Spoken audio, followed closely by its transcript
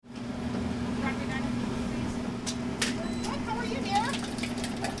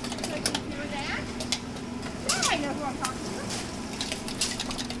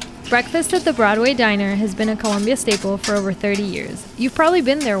Breakfast at the Broadway Diner has been a Columbia staple for over 30 years. You've probably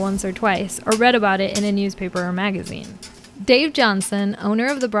been there once or twice, or read about it in a newspaper or magazine. Dave Johnson, owner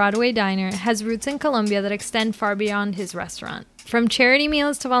of the Broadway Diner, has roots in Columbia that extend far beyond his restaurant. From charity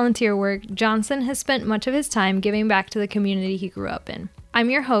meals to volunteer work, Johnson has spent much of his time giving back to the community he grew up in. I'm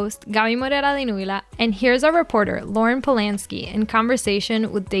your host, Gaby Morera Dinuila, and here's our reporter, Lauren Polanski, in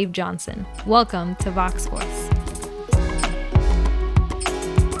conversation with Dave Johnson. Welcome to Vox Force.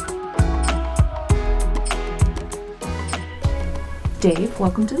 Dave,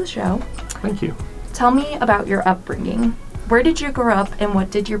 welcome to the show. Thank you. Tell me about your upbringing. Where did you grow up and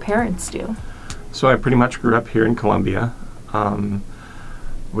what did your parents do? So I pretty much grew up here in Columbia.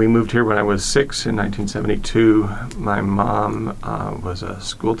 We moved here when I was 6 in 1972. My mom was a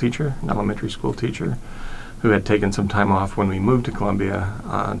school teacher, an elementary school teacher, who had taken some time off when we moved to Columbia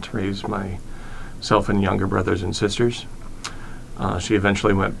to raise myself and younger brothers and sisters. She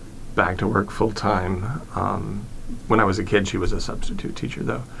eventually went back to work full-time. When I was a kid, she was a substitute teacher,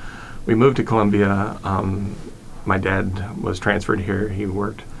 though. We moved to Columbia. My dad was transferred here. He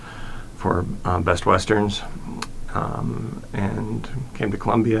worked for Best Westerns and came to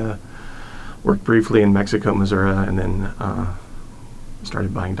Columbia, worked briefly in Mexico, Missouri, and then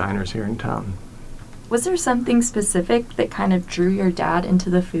started buying diners here in town. Was there something specific that kind of drew your dad into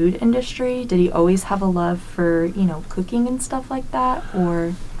the food industry? Did he always have a love for, cooking and stuff like that,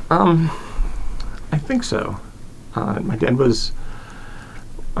 or? I think so. My dad was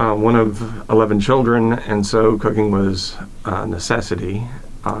one of 11 children, and so cooking was a necessity.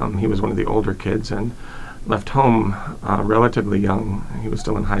 He was one of the older kids and left home relatively young. He was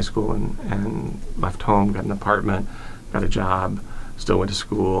still in high school and left home, got an apartment, got a job, still went to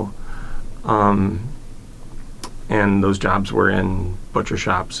school. And those jobs were in butcher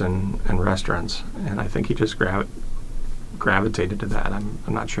shops and restaurants. And I think he just gravitated to that. I'm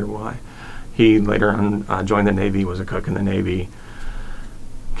not sure why. He later on joined the Navy, was a cook in the Navy,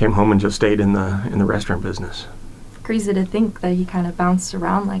 came home and just stayed in the restaurant business. Crazy to think that he kind of bounced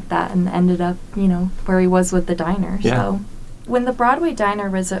around like that and ended up, where he was with the diner. Yeah. So when the Broadway Diner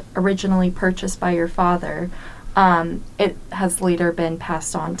was originally purchased by your father, it has later been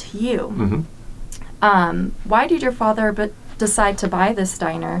passed on to you. Mm-hmm. Why did your father decide to buy this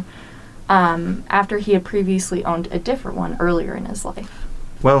diner after he had previously owned a different one earlier in his life?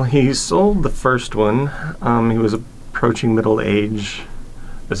 Well, he sold the first one. He was approaching middle age.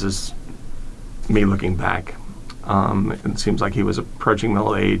 This is me looking back. It seems like he was approaching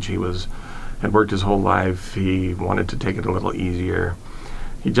middle age. He had worked his whole life. He wanted to take it a little easier.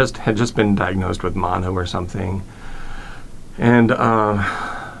 He had just been diagnosed with mono or something. And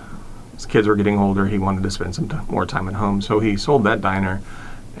his kids were getting older. He wanted to spend some more time at home. So he sold that diner.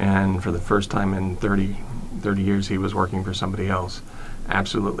 And for the first time in 30 years, he was working for somebody else.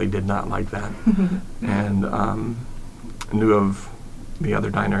 Absolutely did not like that. And knew of the other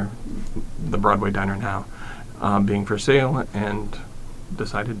diner, the Broadway Diner now, being for sale, and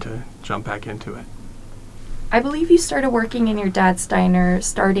decided to jump back into it. I believe you started working in your dad's diner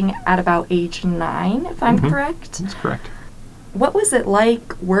starting at about age 9, if I'm correct? That's correct. What was it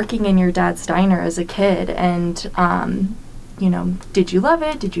like working in your dad's diner as a kid? And, did you love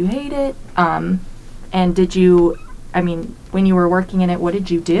it? Did you hate it? And did you, when you were working in it, what did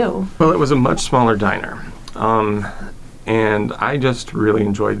you do? Well, it was a much smaller diner. And I just really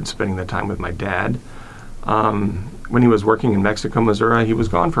enjoyed spending the time with my dad. When he was working in Mexico, Missouri, he was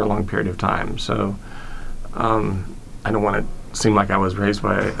gone for a long period of time. So I don't want to seem like I was raised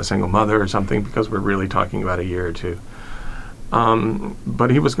by a single mother or something, because we're really talking about a year or two. But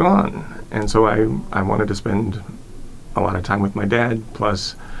he was gone. And so I wanted to spend a lot of time with my dad.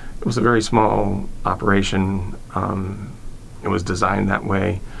 Plus, it was a very small operation. It was designed that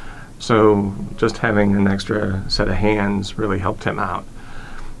way. So just having an extra set of hands really helped him out.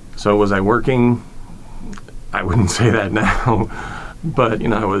 So was I working? I wouldn't say that now. But,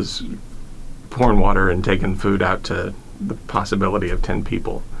 I was pouring water and taking food out to the possibility of 10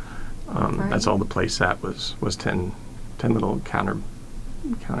 people. Right. That's all the place sat was 10 little counter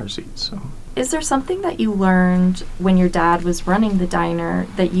seats. So. Is there something that you learned when your dad was running the diner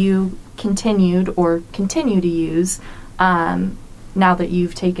that you continued or continue to use now that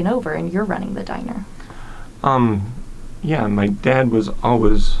you've taken over and you're running the diner? Yeah, my dad was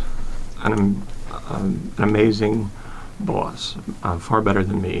always an amazing boss, far better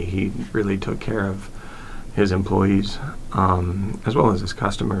than me. He really took care of his employees as well as his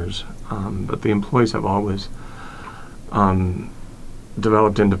customers. But the employees have always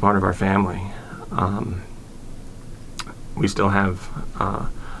developed into part of our family. We still have,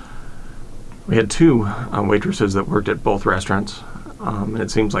 we had two waitresses that worked at both restaurants. And it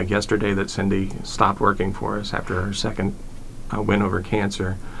seems like yesterday that Cindy stopped working for us after her second win over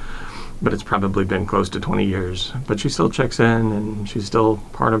cancer. But it's probably been close to 20 years. But she still checks in, and she's still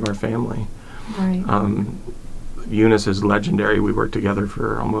part of our family. Right. Eunice is legendary. We worked together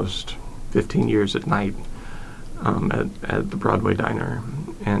for almost 15 years at night at the Broadway Diner.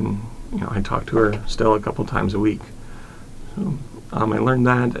 And, I talk to her still a couple times a week. So I learned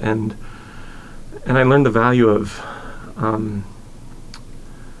that, and I learned the value of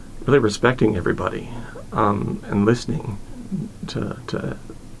really respecting everybody and listening to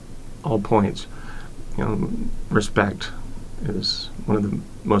all points. Respect is one of the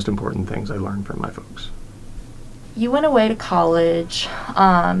most important things I learned from my folks. You went away to college,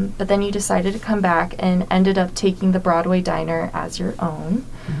 but then you decided to come back and ended up taking the Broadway Diner as your own.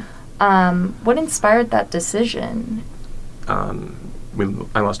 Mm-hmm. What inspired that decision?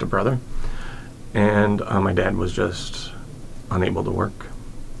 I lost a brother, and my dad was just unable to work.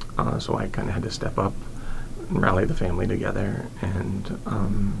 So I kind of had to step up and rally the family together and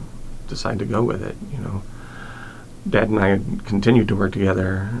decide to go with it. Dad and I continued to work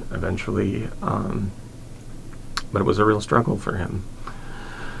together eventually, but it was a real struggle for him.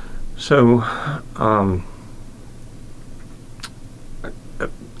 So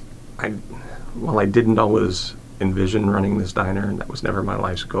while I didn't always envision running this diner, and that was never my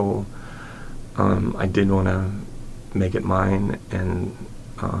life's goal, I did want to make it mine and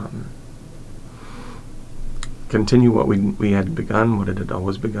continue what we had begun, what it had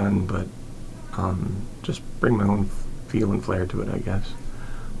always begun, but just bring my own feel and flair to it, I guess,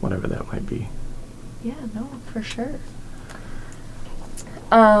 whatever that might be. Yeah, no, for sure.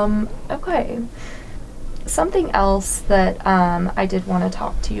 Okay. Something else that I did want to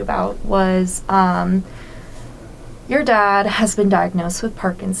talk to you about was your dad has been diagnosed with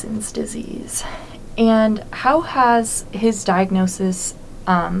Parkinson's disease. And how has his diagnosis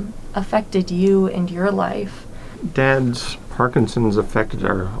affected you and your life? Dad's Parkinson's affected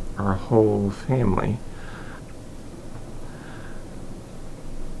our whole family.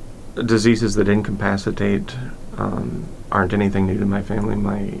 Diseases that incapacitate aren't anything new to my family.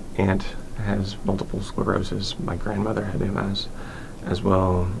 My aunt has multiple sclerosis. My grandmother had MS as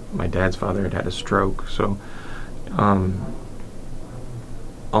well. My dad's father had a stroke. So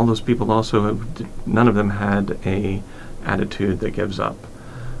all those people also, none of them had a attitude that gives up.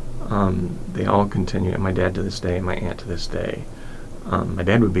 They all continue, and my dad to this day, and my aunt to this day. My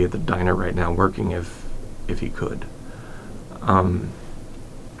dad would be at the diner right now working if he could.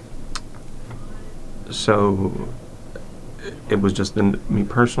 So it was just me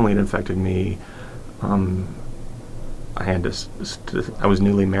personally. It affected me. I had I was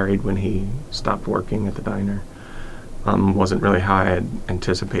newly married when he stopped working at the diner. Wasn't really how I had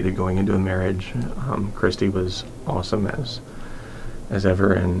anticipated going into a marriage. Christy was awesome as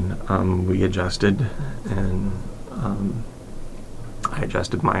ever, and we adjusted, and I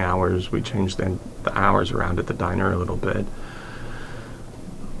adjusted my hours. We changed the hours around at the diner a little bit.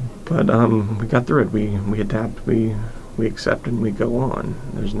 But we got through it. We adapt. We accept, and we go on.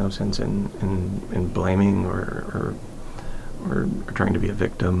 There's no sense in blaming or trying to be a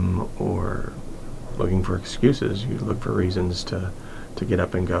victim or looking for excuses. You look for reasons to get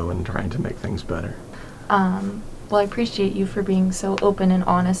up and go and trying to make things better. Well, I appreciate you for being so open and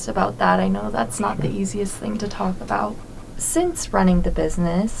honest about that. I know that's not the easiest thing to talk about. Since running the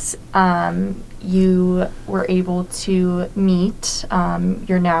business, you were able to meet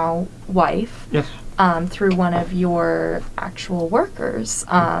your now wife. Yes. Through one of your actual workers.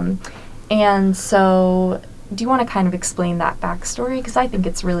 And so do you want to kind of explain that backstory? Because I think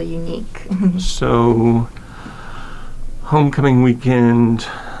it's really unique. So, homecoming weekend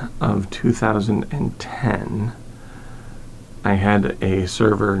of 2010, I had a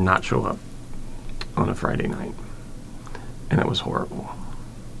server not show up on a Friday night. And it was horrible.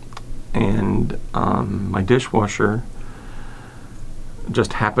 And my dishwasher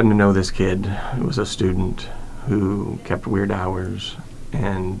just happened to know this kid who was a student who kept weird hours,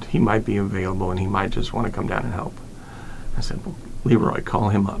 and he might be available and he might just want to come down and help. I said, well, Leroy, call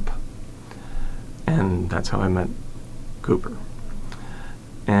him up. And that's how I met Cooper.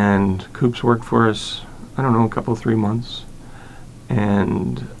 And Coops worked for us, I don't know, a couple, 3 months.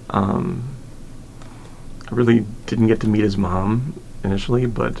 And I really didn't get to meet his mom initially,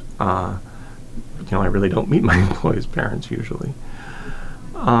 but I really don't meet my employees' parents usually.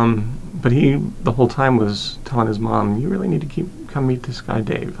 But he, the whole time, was telling his mom, you really need to come meet this guy,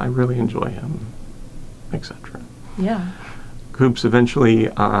 Dave. I really enjoy him, etc. Yeah. Coops eventually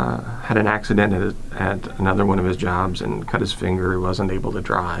had an accident at another one of his jobs and cut his finger. He wasn't able to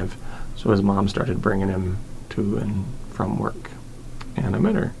drive. So his mom started bringing him to and from work. and I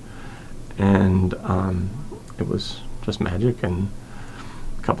met her. And it was just magic, and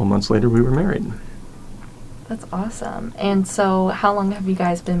a couple months later we were married. That's awesome. And so how long have you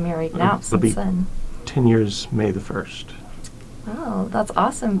guys been married now since then? 10 years, May the 1st. Oh, that's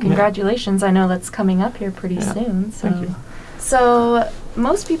awesome. Congratulations. I know that's coming up here pretty soon. So. Thank you. So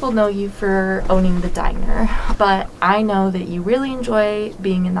most people know you for owning the diner, but I know that you really enjoy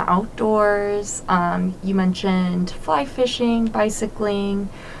being in the outdoors. You mentioned fly fishing, bicycling,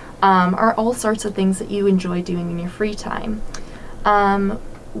 are all sorts of things that you enjoy doing in your free time.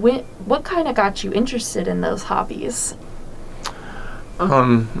 What kind of got you interested in those hobbies?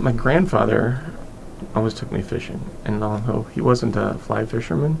 My grandfather always took me fishing, and although he wasn't a fly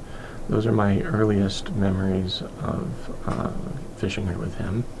fisherman, those are my earliest memories of fishing with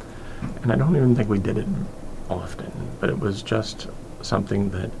him. And I don't even think we did it often, but it was just something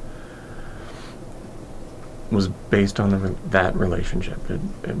that was based on that relationship.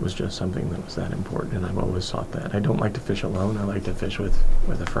 It was just something that was that important, and I've always sought that. I don't like to fish alone. I like to fish with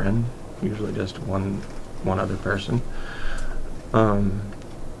a friend, usually just one other person.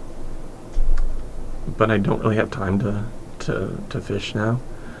 But I don't really have time to fish now,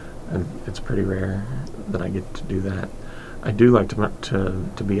 and it's pretty rare that I get to do that. I do like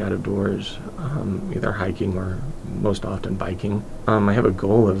to be out of doors, either hiking or most often biking. I have a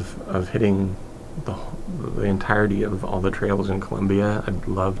goal of hitting the entirety of all the trails in Columbia. I'd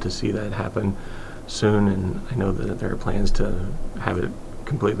love to see that happen soon, and I know that there are plans to have it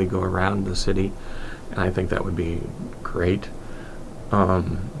completely go around the city, and I think that would be great. I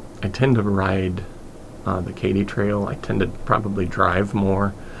tend to ride the Katy Trail. I tend to probably drive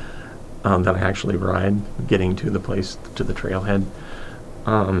more than I actually ride, getting to the place, to the trailhead.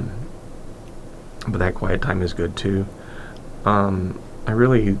 But that quiet time is good too. I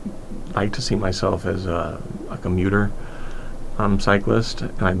really like to see myself as a commuter cyclist,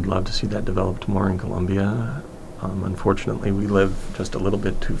 and I'd love to see that developed more in Columbia. Unfortunately, we live just a little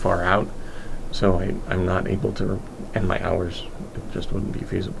bit too far out, so I'm not able to, and my hours, it just wouldn't be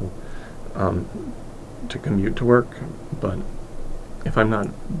feasible to commute to work. But if I'm not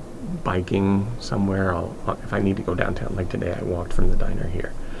biking somewhere, if I need to go downtown, like today I walked from the diner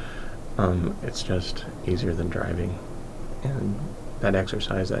here. It's just easier than driving, and that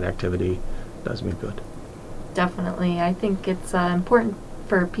exercise, that activity does me good. Definitely. I think it's important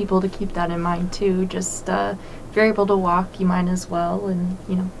for people to keep that in mind too. Just if you're able to walk, you might as well, and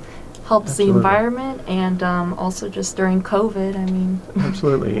helps Absolutely. the environment, and also just during COVID, I mean.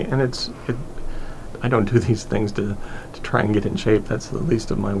 Absolutely. And I don't do these things to try and get in shape. That's the least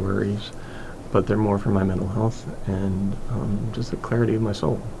of my worries, but they're more for my mental health and just the clarity of my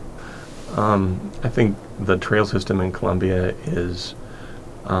soul. I think the trail system in Columbia is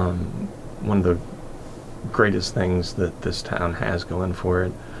one of the greatest things that this town has going for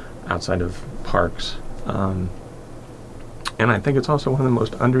it, outside of parks. And I think it's also one of the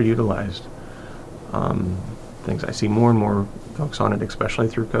most underutilized things. I see more and more folks on it, especially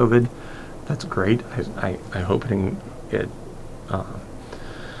through COVID. That's great. I hope it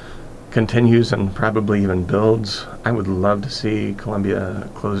continues and probably even builds. I would love to see Columbia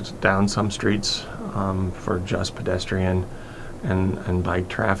close down some streets for just pedestrian and bike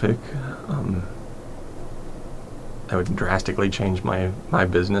traffic. That would drastically change my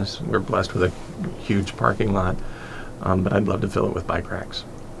business. We're blessed with a huge parking lot, but I'd love to fill it with bike racks.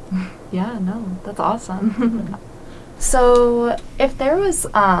 Yeah, no, that's awesome. So if there was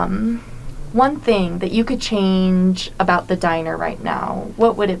one thing that you could change about the diner right now,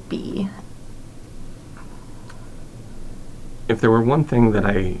 what would it be? If there were one thing that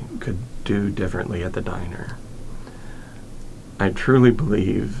I could do differently at the diner, I truly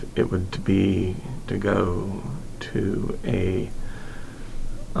believe it would be to go to a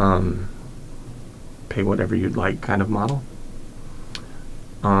pay whatever you'd like kind of model.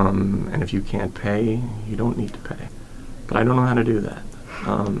 And if you can't pay, you don't need to pay. But I don't know how to do that.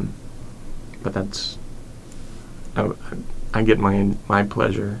 But that's, I get my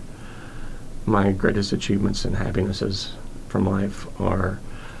pleasure, my greatest achievements and happinesses from life are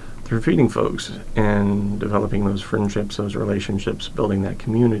through feeding folks and developing those friendships, those relationships, building that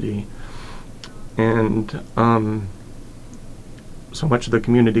community. And so much of the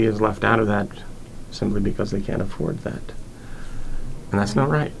community is left out of that simply because they can't afford that. And that's not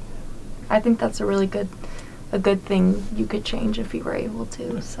right. I think that's a good thing you could change if you were able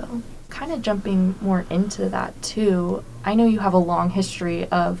to. So kind of jumping more into that too, I know you have a long history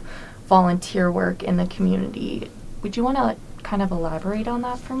of volunteer work in the community. Would you want to kind of elaborate on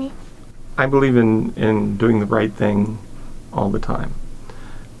that for me? I believe in doing the right thing all the time.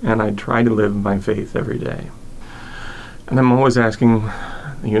 And I try to live my faith every day. And I'm always asking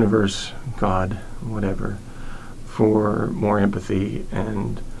the universe, God, whatever, for more empathy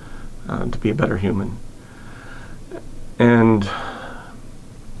and to be a better human. And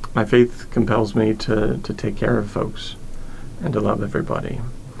my faith compels me to take care of folks and to love everybody.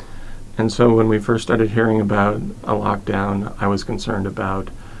 And so when we first started hearing about a lockdown, I was concerned about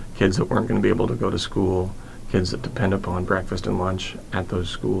kids that weren't going to be able to go to school, kids that depend upon breakfast and lunch at those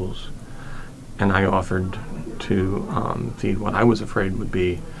schools. And I offered to feed what I was afraid would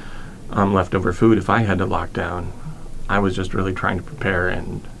be leftover food if I had to lock down. I was just really trying to prepare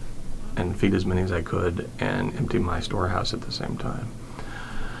and feed as many as I could and empty my storehouse at the same time.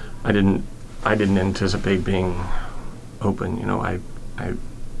 I didn't anticipate being open. I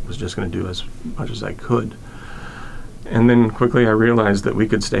was just going to do as much as I could. And then quickly I realized that we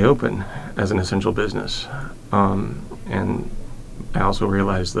could stay open as an essential business. And I also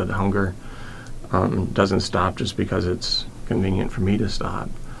realized that hunger doesn't stop just because it's convenient for me to stop.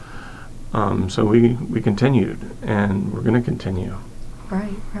 So we continued, and we're going to continue.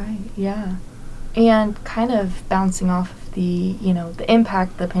 Right, yeah. And kind of bouncing off of the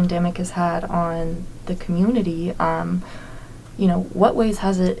impact the pandemic has had on the community, what ways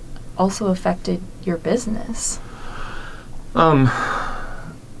has it also affected your business? The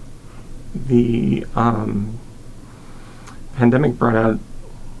pandemic brought out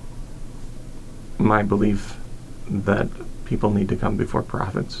my belief that people need to come before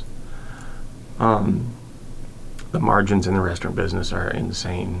profits. The margins in the restaurant business are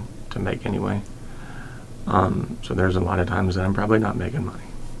insane to make anyway. So there's a lot of times that I'm probably not making money.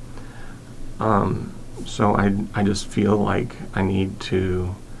 So I just feel like I need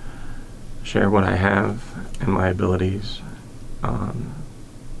to share what I have and my abilities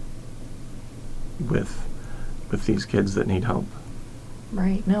with these kids that need help.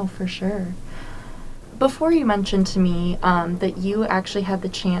 Right, no, for sure. Before you mentioned to me that you actually had the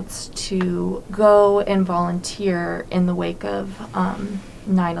chance to go and volunteer in the wake of 9/11.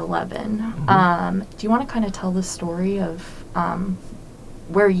 Mm-hmm. Do you want to kind of tell the story of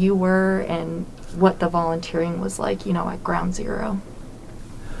where you were and what the volunteering was like, at Ground Zero?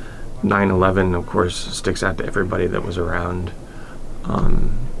 9/11, of course, sticks out to everybody that was around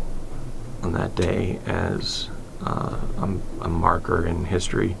on that day as a marker in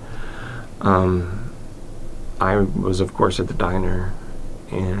history. I was, of course, at the diner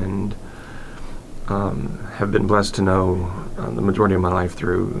and have been blessed to know the majority of my life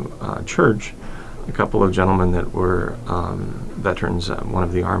through church a couple of gentlemen that were veterans, one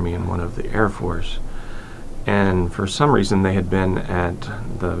of the Army and one of the Air Force. And for some reason, they had been at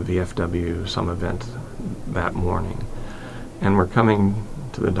the VFW, some event that morning, and were coming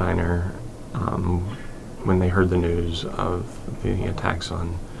to the diner when they heard the news of the attacks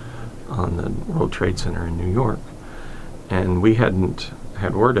on the World Trade Center in New York. And we hadn't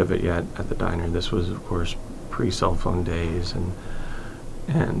had word of it yet at the diner. This was, of course, pre-cell phone days, and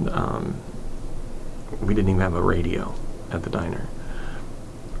we didn't even have a radio at the diner.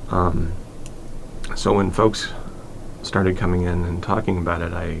 So when folks started coming in and talking about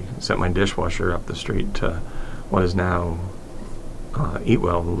it, I sent my dishwasher up the street to what is now Eat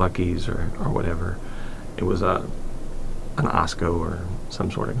Well, Lucky's or whatever. It was an Osco or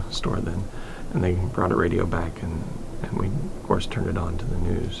some sort of store then. And they brought a radio back, and we, of course, turned it on to the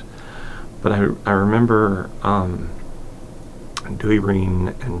news. But I remember Dewey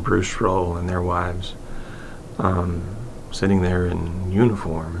Breen and Bruce Schroll and their wives sitting there in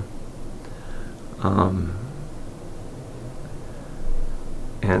uniform,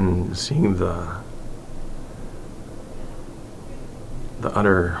 and seeing the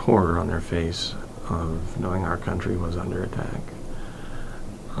utter horror on their face of knowing our country was under attack,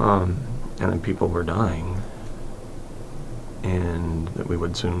 and that people were dying, and that we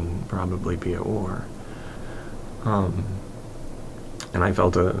would soon probably be at war. And I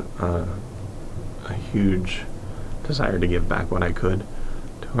felt a huge desire to give back what I could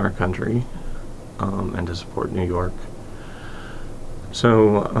to our country, and to support New York.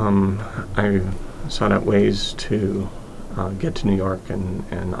 So I sought out ways to get to New York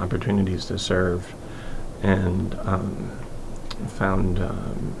and opportunities to serve, and found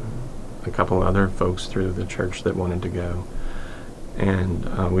a couple other folks through the church that wanted to go.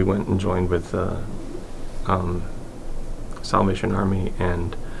 And we went and joined with the Salvation Army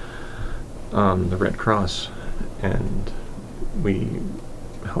and the Red Cross, and we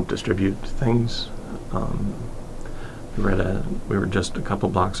helped distribute things. We were just a couple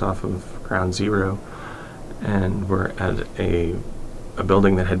blocks off of Ground Zero, and we're at a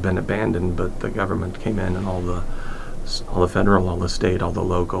building that had been abandoned, but the government came in, and all the federal, all the state, all the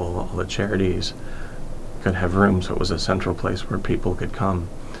local, all the charities could have room, so it was a central place where people could come.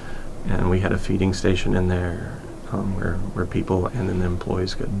 And we had a feeding station in there where people and then the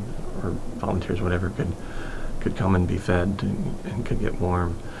employees could, or volunteers, whatever, could come and be fed and could get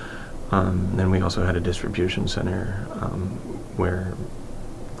warm. Then we also had a distribution center where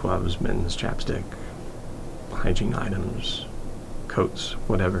gloves, mittens, chapstick, hygiene items, coats,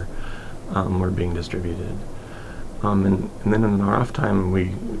 whatever, were being distributed. And then in our off time,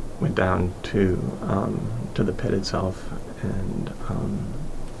 we went down to the pit itself and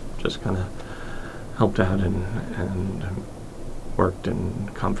just kind of helped out and worked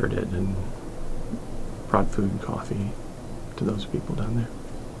and comforted and brought food and coffee to those people down there.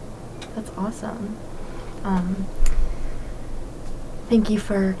 That's awesome. Thank you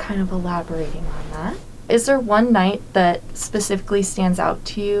for kind of elaborating on that. Is there one night that specifically stands out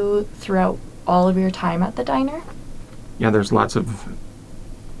to you throughout all of your time at the diner? Yeah, there's lots of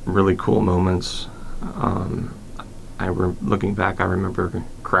really cool moments. Looking back, I remember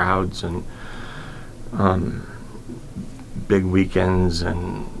crowds and big weekends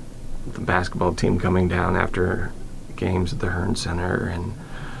and the basketball team coming down after games at the Hearn Center and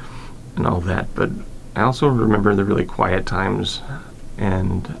all that. But I also remember the really quiet times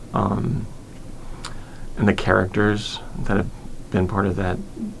and the characters that have been part of that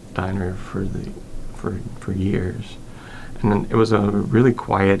diner for years. And then it was a really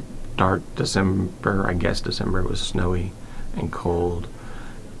quiet, dark December. I guess December was snowy and cold.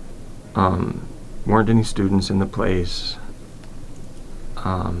 Weren't any students in the place.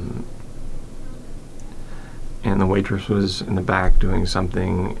 And the waitress was in the back doing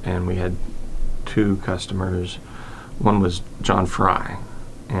something, and we had two customers. One was John Fry,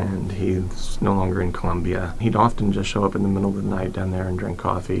 and he's no longer in Columbia. He'd often just show up in the middle of the night down there and drink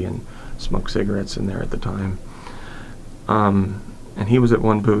coffee and smoke cigarettes in there at the time. And he was at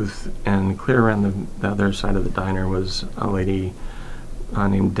one booth, and clear around the other side of the diner was a lady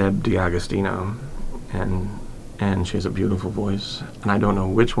named Deb DiAgostino, and she has a beautiful voice. And I don't know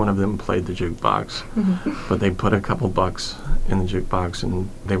which one of them played the jukebox, but they put a couple bucks in the jukebox, and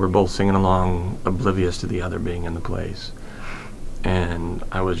they were both singing along, oblivious to the other being in the place. And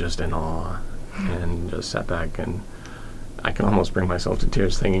I was just in awe, and just sat back, and I can almost bring myself to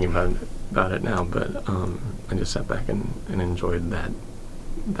tears thinking about it now, but I just sat back and enjoyed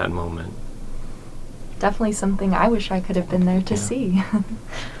that moment. Definitely something I wish I could have been there to see.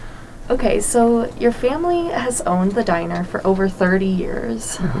 Okay, so your family has owned the diner for over 30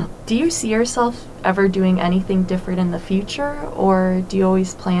 years. Do you see yourself ever doing anything different in the future, or do you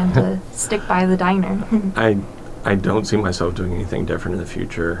always plan to stick by the diner? I don't see myself doing anything different in the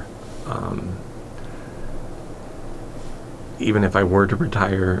future. Even if I were to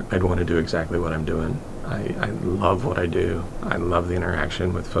retire, I'd want to do exactly what I'm doing. I love what I do. I love the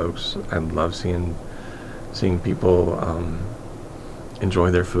interaction with folks. I love seeing people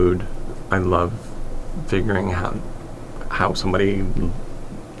enjoy their food. I love figuring out how somebody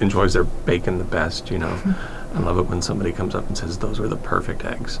enjoys their bacon the best, you know. I love it when somebody comes up and says, those were the perfect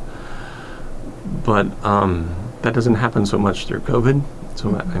eggs. But that doesn't happen so much through COVID,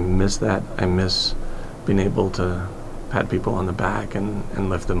 so I miss that. I miss being able to pat people on the back and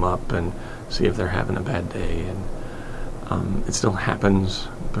lift them up and see if they're having a bad day. And it still happens,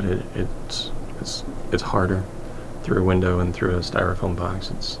 but it's harder through a window and through a styrofoam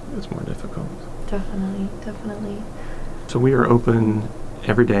box. It's more difficult. Definitely. So we are open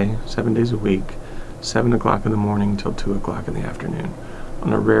every day, 7 days a week, 7 o'clock in the morning till 2 o'clock in the afternoon.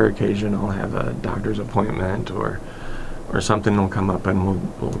 On a rare occasion, I'll have a doctor's appointment or something will come up, and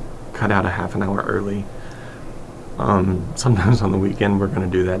we'll cut out a half an hour early. Sometimes on the weekend we're going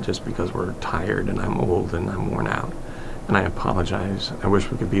to do that just because we're tired and I'm old and I'm worn out. And I apologize. I wish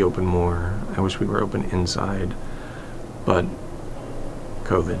we could be open more. I wish we were open inside. But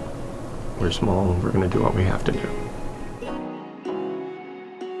COVID, we're small. We're going to do what we have to do.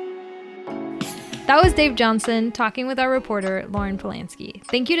 That was Dave Johnson talking with our reporter, Lauren Polanski.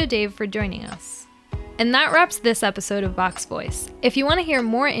 Thank you to Dave for joining us. And that wraps this episode of Vox Voice. If you want to hear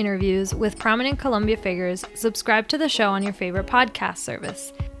more interviews with prominent Columbia figures, subscribe to the show on your favorite podcast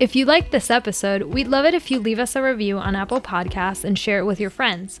service. If you liked this episode, we'd love it if you leave us a review on Apple Podcasts and share it with your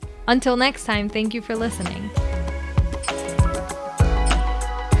friends. Until next time, thank you for listening.